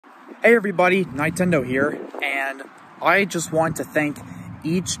Hey everybody, Knightendo here, and I just want to thank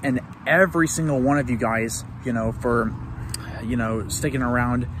each and every single one of you guys, for, sticking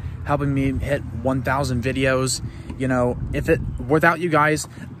around, helping me hit 1,000 videos. Without you guys,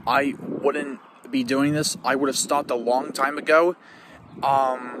 I wouldn't be doing this. I would have stopped a long time ago.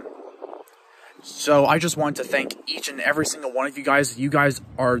 So I just want to thank each and every single one of you guys. You guys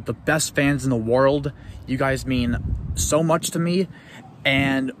are the best fans in the world. You guys mean so much to me.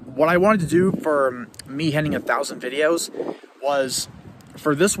 And what I wanted to do for me hitting 1,000 videos was,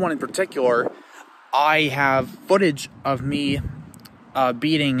 for this one in particular, I have footage of me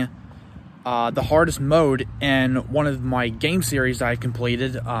beating the hardest mode in one of my game series that I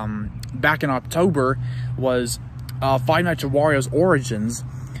completed back in October, was Five Nights at Wario's Origins.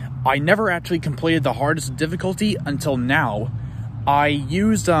 I never actually completed the hardest difficulty until now. I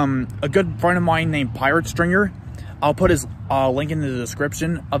used a good friend of mine named Pirate Stringer. I'll put his link in the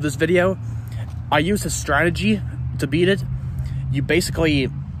description of this video. I used his strategy to beat it. You basically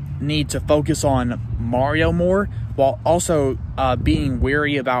need to focus on Mario more, while also being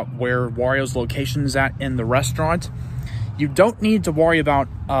wary about where Wario's location is at in the restaurant. You don't need to worry about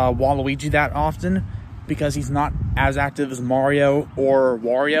Waluigi that often, because he's not as active as Mario or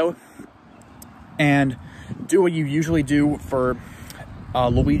Wario. And do what you usually do for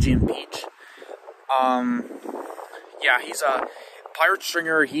Luigi and Peach. Yeah, he's a Pirate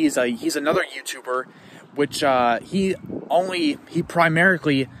Stringer. He's another YouTuber, which he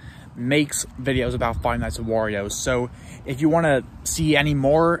primarily makes videos about Five Nights at Wario. So if you want to see any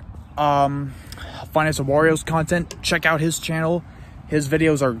more Five Nights at Wario's content, check out his channel. His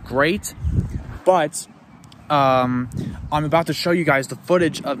videos are great. But I'm about to show you guys the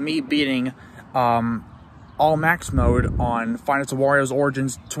footage of me beating all max mode on Five Nights at Wario's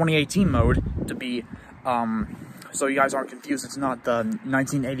Origins 2018 mode to be so you guys aren't confused. It's not the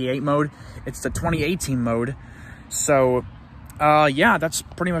 1988 mode, it's the 2018 mode. So yeah, that's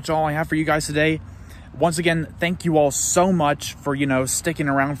pretty much all I have for you guys today. Once again, thank you all so much for sticking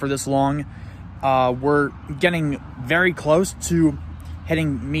around for this long. We're getting very close to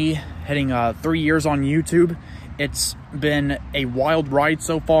hitting 3 years on YouTube. It's been a wild ride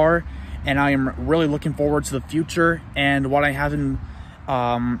so far, and I am really looking forward to the future and what I have in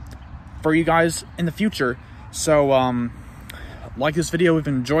for you guys in the future. So like this video if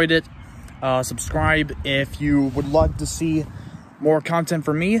you enjoyed it, subscribe if you would like to see more content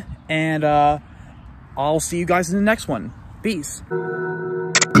from me, and I'll see you guys in the next one. Peace.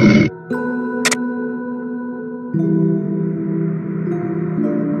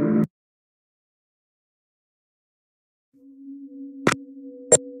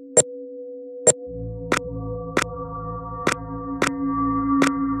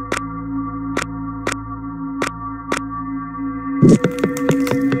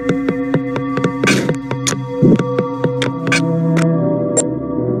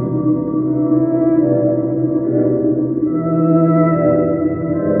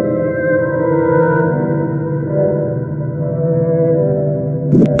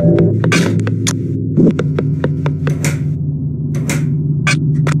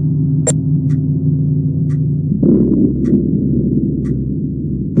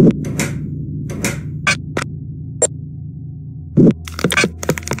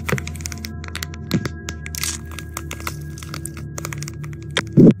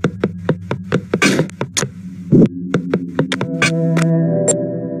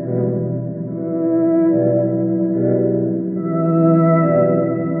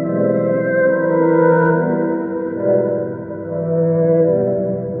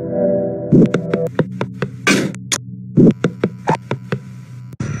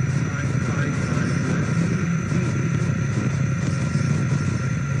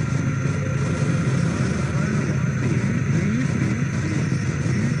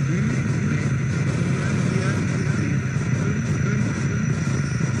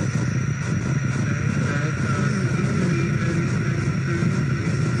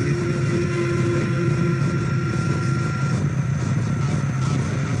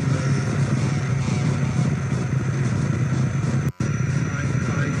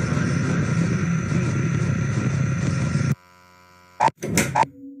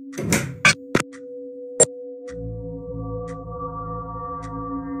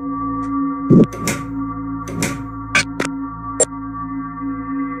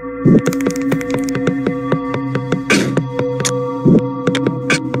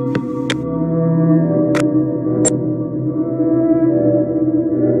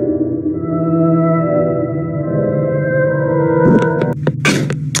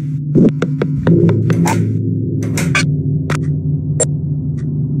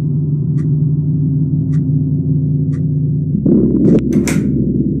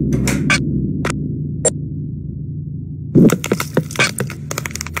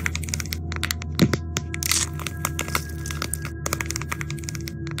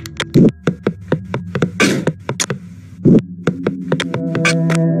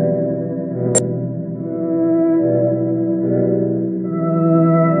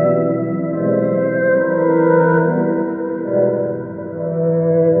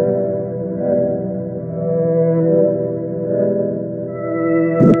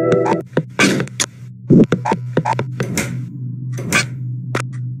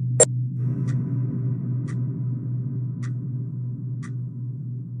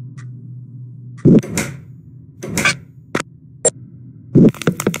 You